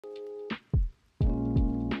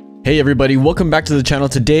Hey everybody, welcome back to the channel.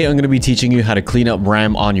 Today I'm going to be teaching you how to clean up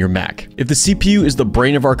RAM on your Mac. If the CPU is the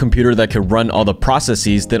brain of our computer that can run all the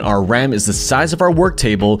processes, then our RAM is the size of our work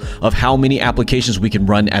table of how many applications we can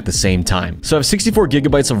run at the same time. So I have 64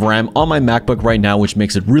 gigabytes of RAM on my MacBook right now, which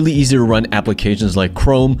makes it really easy to run applications like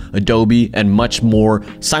Chrome, Adobe, and much more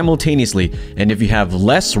simultaneously. And if you have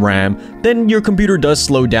less RAM, then your computer does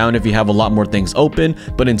slow down if you have a lot more things open.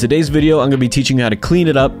 But in today's video, I'm going to be teaching you how to clean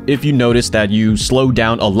it up if you notice that you slow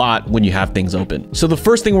down a lot when you have things open. So the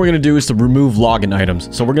first thing we're going to do is to remove login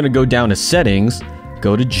items. So we're going to go down to settings,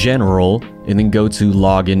 go to general, and then go to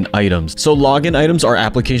login items. So login items are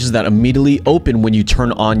applications that immediately open when you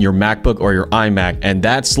turn on your MacBook or your iMac, and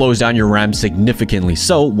that slows down your RAM significantly.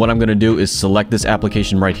 So what I'm going to do is select this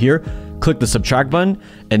application right here, click the subtract button,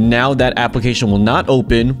 and now that application will not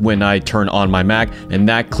open when I turn on my Mac, and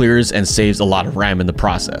that clears and saves a lot of RAM in the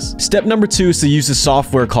process. Step number 2 is to use a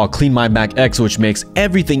software called CleanMyMac X, which makes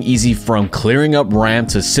everything easy from clearing up RAM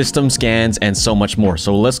to system scans and so much more.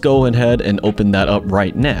 So let's go ahead and open that up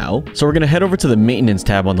right now. So we're going to head over to the maintenance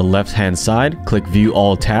tab on the left hand side, click view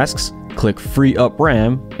all tasks, click free up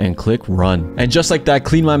RAM, and click run. And just like that,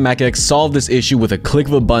 CleanMyMac X solved this issue with a click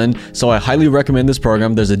of a button. So I highly recommend this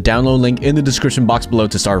program. There's a download link in the description box below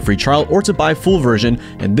to start a free trial or to buy full version.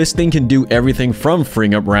 And this thing can do everything from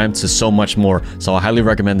freeing up RAM to so much more. So I highly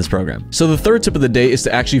recommend this program. So the third tip of the day is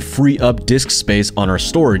to actually free up disk space on our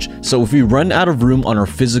storage. So if we run out of room on our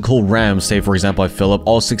physical RAM, say for example, I fill up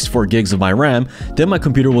all 64 gigs of my RAM, then my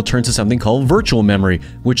computer will turn to something called virtual memory,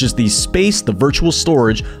 which is the space, the virtual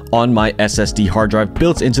storage on my SSD hard drive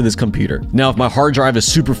built into this computer. Now, if my hard drive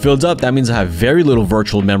is super filled up, that means I have very little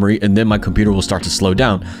virtual memory, and then my computer will start to slow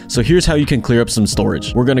down. So here's how you can clear up some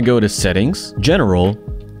storage. We're going to go to settings, general,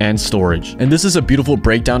 and storage. And this is a beautiful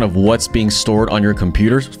breakdown of what's being stored on your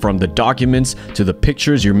computer, from the documents to the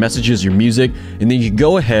pictures, your messages, your music. And then you can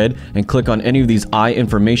go ahead and click on any of these I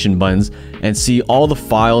information buttons and see all the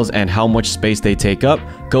files and how much space they take up.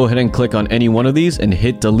 Go ahead and click on any one of these and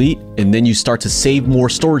hit delete, and then you start to save more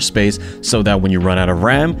storage space so that when you run out of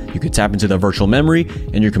RAM, you can tap into the virtual memory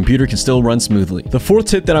and your computer can still run smoothly. The fourth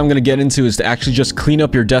tip that I'm going to get into is to actually just clean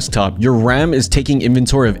up your desktop. Your RAM is taking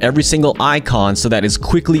inventory of every single icon so that it's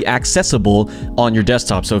quickly accessible on your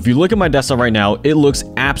desktop. So if you look at my desktop right now, it looks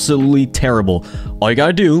absolutely terrible. All you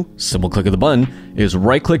gotta do, simple click of the button, is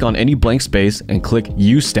right click on any blank space and click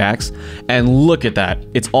use stacks, and look at that.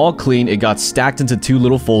 It's all clean. It got stacked into 2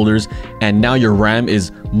 little folders, and now your RAM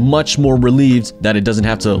is much more relieved that it doesn't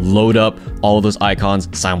have to load up all of those icons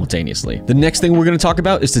simultaneously. The next thing we're going to talk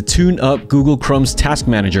about is to tune up Google Chrome's task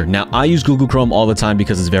manager. Now, I use Google Chrome all the time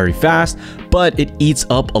because it's very fast, but it eats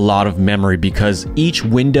up a lot of memory because each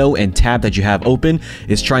window and tab that you have open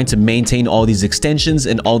is trying to maintain all these extensions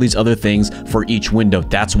and all these other things for each window.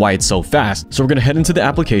 That's why it's so fast. So we're going to head into the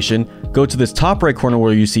application, go to this top right corner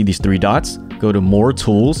where you see these 3 dots, go to more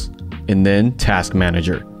tools, and then task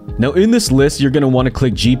manager. Now in this list, you're going to want to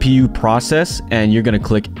click GPU process, and you're going to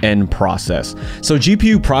click end process. So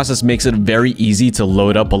GPU process makes it very easy to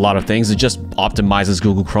load up a lot of things. It just optimizes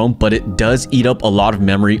Google Chrome, but it does eat up a lot of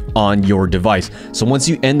memory on your device. So once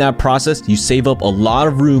you end that process, you save up a lot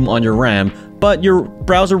of room on your RAM, but your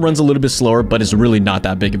browser runs a little bit slower, but it's really not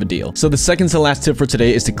that big of a deal. So the second to last tip for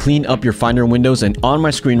today is to clean up your Finder windows, and on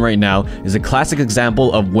my screen right now is a classic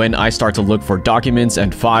example of when I start to look for documents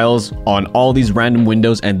and files on all these random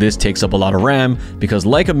windows, and this takes up a lot of RAM because,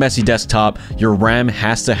 like a messy desktop, your RAM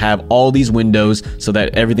has to have all these windows so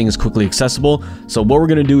that everything is quickly accessible. So what we're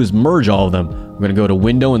gonna do is merge all of them. We're gonna go to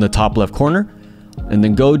window in the top left corner, and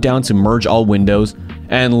then go down to merge all windows.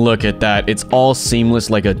 And look at that, it's all seamless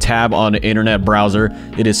like a tab on an internet browser.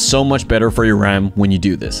 It is so much better for your RAM when you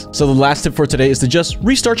do this. So the last tip for today is to just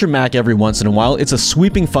restart your Mac every once in a while. It's a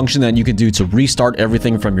sweeping function that you can do to restart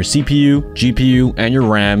everything from your CPU, GPU, and your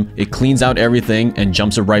RAM. It cleans out everything and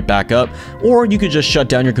jumps it right back up. Or you could just shut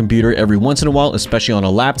down your computer every once in a while, especially on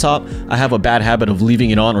a laptop. I have a bad habit of leaving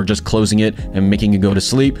it on or just closing it and making it go to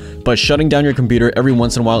sleep. But shutting down your computer every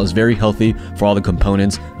once in a while is very healthy for all the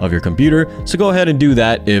components of your computer. So go ahead and do that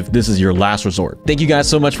if this is your last resort. Thank you guys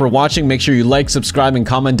so much for watching. Make sure you like, subscribe, and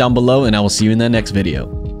comment down below, and I will see you in the next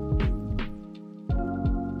video.